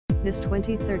This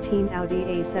 2013 Audi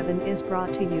A7 is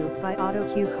brought to you by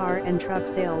AutoQ Car and Truck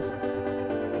Sales.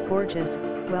 Gorgeous,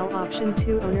 well-optioned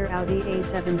two-owner Audi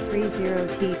A7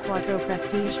 30T Quattro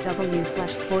Prestige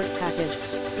W/Sport Package,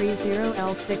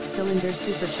 30L 6-cylinder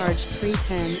supercharged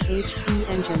 310 HP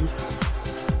engine.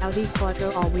 Audi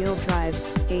Quattro all-wheel drive,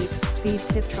 8-speed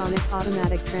Tiptronic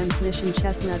automatic transmission,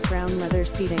 chestnut brown leather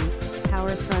seating, power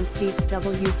front seats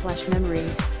W/memory,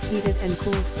 heated and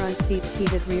cooled front seats,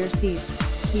 heated rear seats,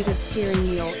 heated steering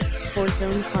wheel,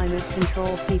 4-zone climate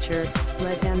control feature,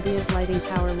 LED ambient lighting,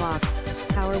 power locks,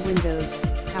 power windows,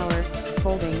 power,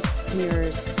 folding,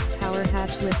 mirrors, power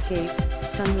hatch liftgate,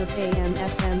 sunroof, AM,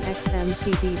 FM, XM,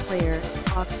 CD player,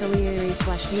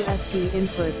 auxiliary/USB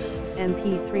inputs,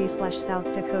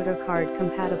 MP3/South Dakota card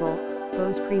compatible,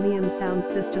 Bose premium sound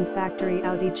system, factory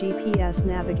Audi GPS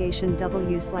navigation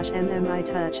W/MMI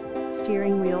touch,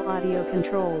 steering wheel audio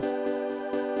controls,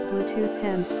 Bluetooth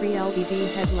hands-free LED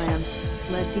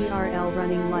headlamps, LED DRL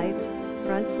running lights,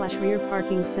 front/rear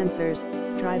parking sensors,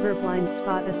 driver blind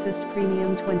spot assist,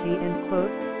 premium 20 and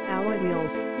quote, alloy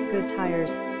wheels, good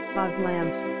tires, fog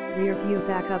lamps, rear view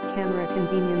backup camera,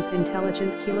 convenience,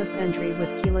 intelligent keyless entry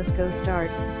with keyless go start,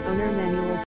 owner manuals.